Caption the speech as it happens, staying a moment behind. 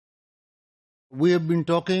We have been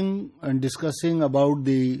talking and discussing about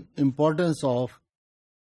the importance of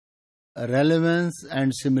relevance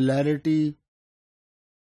and similarity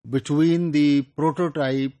between the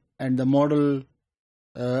prototype and the model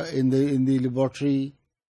in the laboratory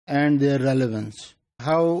and their relevance,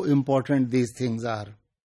 how important these things are.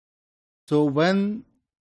 So when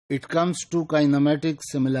it comes to kinematic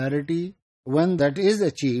similarity, when that is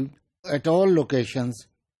achieved at all locations,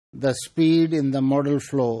 the speed in the model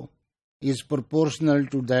flow is proportional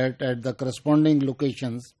to that at the corresponding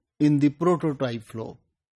locations in the prototype flow.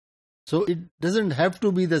 So it doesn't have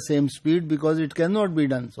to be the same speed because it cannot be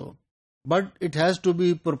done so. But it has to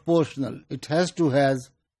be proportional. It has to have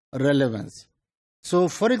relevance. So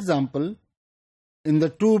for example, in the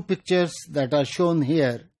two pictures that are shown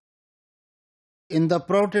here, in the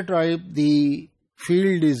prototype the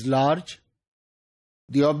field is large,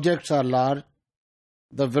 the objects are large,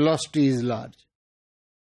 the velocity is large.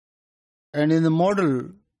 And in the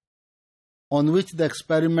model on which the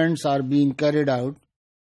experiments are being carried out,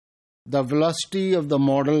 the velocity of the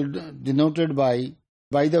model denoted by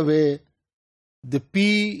the way, the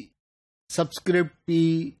P subscript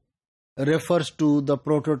P refers to the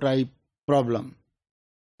prototype problem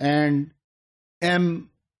and M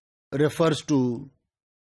refers to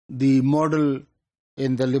the model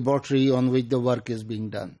in the laboratory on which the work is being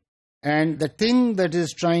done. And the thing that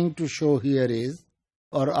is trying to show here is,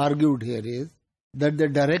 or argued here is, that the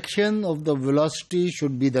direction of the velocity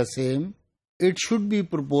should be the same. It should be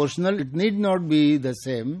proportional. It need not be the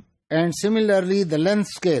same. And similarly, the length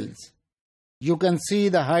scales. You can see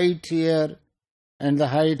the height here and the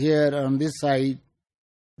height here on this side,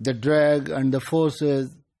 the drag and the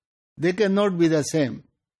forces. They cannot be the same,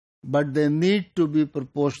 but they need to be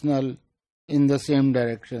proportional in the same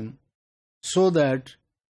direction so that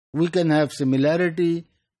we can have similarity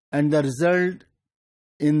and the result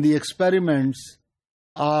in the experiments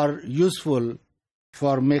are useful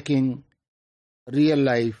for making real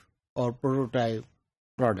life or prototype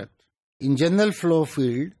product. In general flow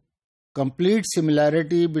field, complete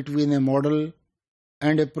similarity between a model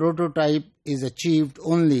and a prototype is achieved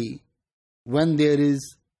only when there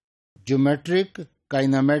is geometric,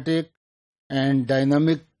 kinematic and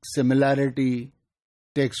dynamic similarity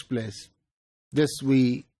takes place. This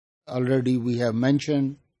we have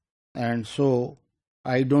mentioned, and so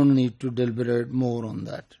I don't need to deliberate more on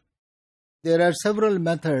that. There are several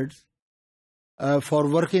methods for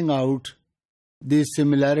working out this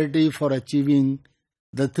similarity, for achieving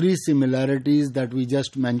the three similarities that we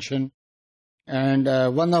just mentioned, and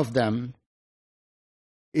one of them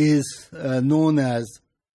is known as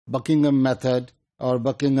Buckingham method or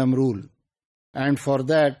Buckingham rule. And for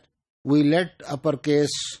that, we let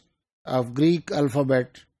uppercase of Greek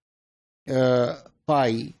alphabet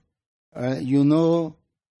pi. You know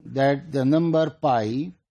that the number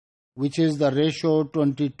pi, which is the ratio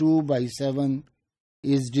 22/7,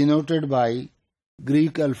 is denoted by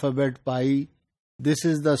Greek alphabet pi. This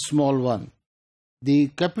is the small one. The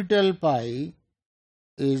capital pi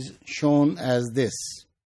is shown as this.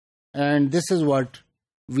 And this is what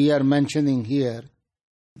we are mentioning here,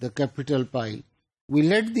 the capital pi. We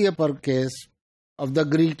let the uppercase of the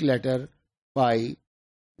Greek letter pi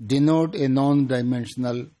denote a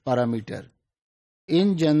non-dimensional parameter.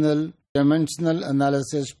 In general dimensional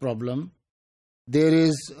analysis problem, there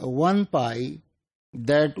is one pi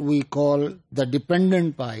that we call the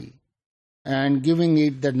dependent pi, and giving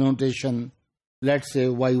it the notation, let's say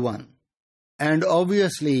y1. And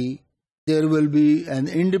obviously there will be an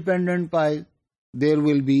independent pi, there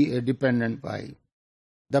will be a dependent pi.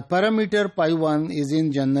 The parameter pi1 is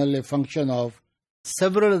in general a function of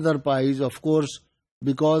several other pi's, of course,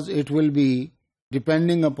 because it will be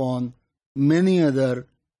depending upon many other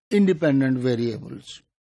independent variables.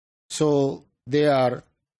 So they are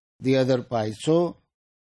the other pi's. So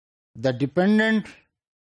the dependent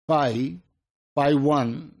pi,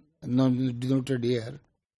 pi1, denoted here,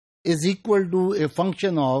 is equal to a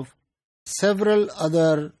function of several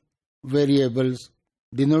other variables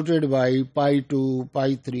denoted by pi2,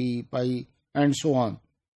 pi3, pi, and so on.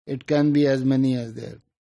 It can be as many as there.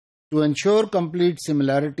 To ensure complete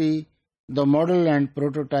similarity, the model and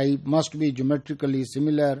prototype must be geometrically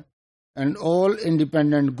similar, and all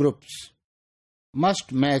independent groups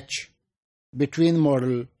must match between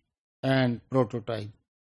model and prototype.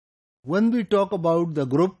 When we talk about the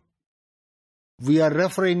group, we are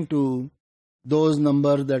referring to those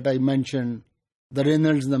numbers that I mentioned, the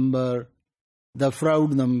Reynolds number, the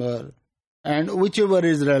Froude number, and whichever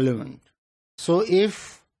is relevant. So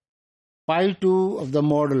if pi2 of the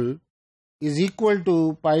model is equal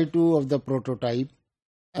to pi2 of the prototype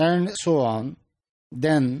and so on,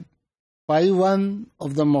 then pi 1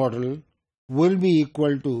 of the model will be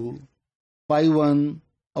equal to pi 1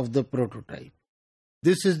 of the prototype.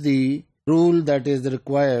 This is the rule that is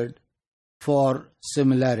required for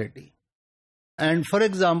similarity. And for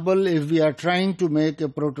example, if we are trying to make a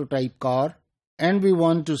prototype car and we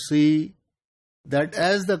want to see that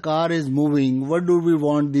as the car is moving, what do we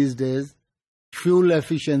want these days? Fuel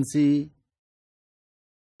efficiency,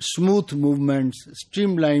 smooth movements,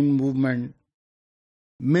 streamlined movement,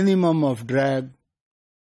 minimum of drag,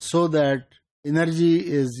 so that energy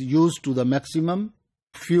is used to the maximum,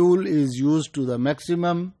 fuel is used to the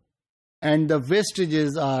maximum, and the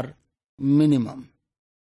wastages are minimum.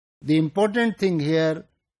 The important thing here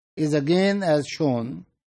is, again as shown,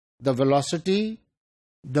 the velocity,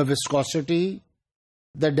 the viscosity,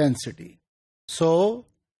 the density. So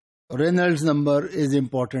Reynolds number is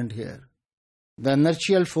important here. The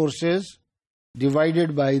inertial forces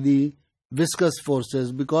divided by the viscous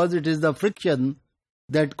forces, because it is the friction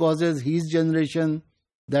that causes heat generation,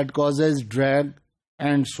 that causes drag,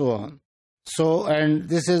 and so on. So, and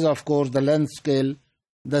this is of course the length scale,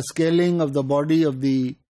 the scaling of the body of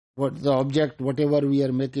the object, whatever we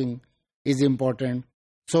are making, is important.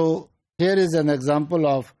 So here is an example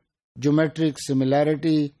of geometric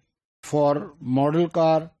similarity for model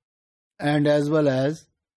car and as well as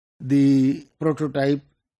the prototype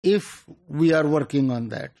if we are working on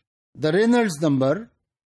that. The Reynolds number,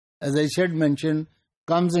 as I said, mentioned,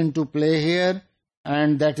 comes into play here,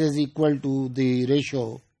 and that is equal to the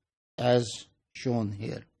ratio as shown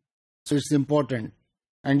here. So it's important.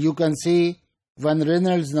 And you can see when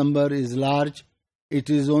Reynolds number is large, it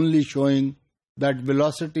is only showing that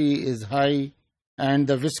velocity is high and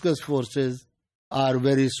the viscous forces are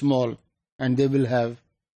very small and they will have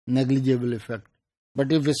negligible effect.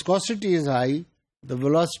 But if viscosity is high, the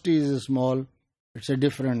velocity is small, it's a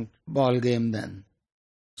different ball game then.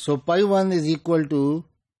 So pi 1 is equal to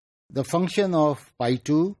the function of pi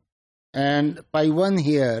 2, and pi 1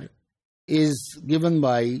 here is given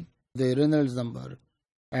by the Reynolds number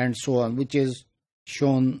and so on, which is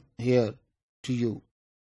shown here to you.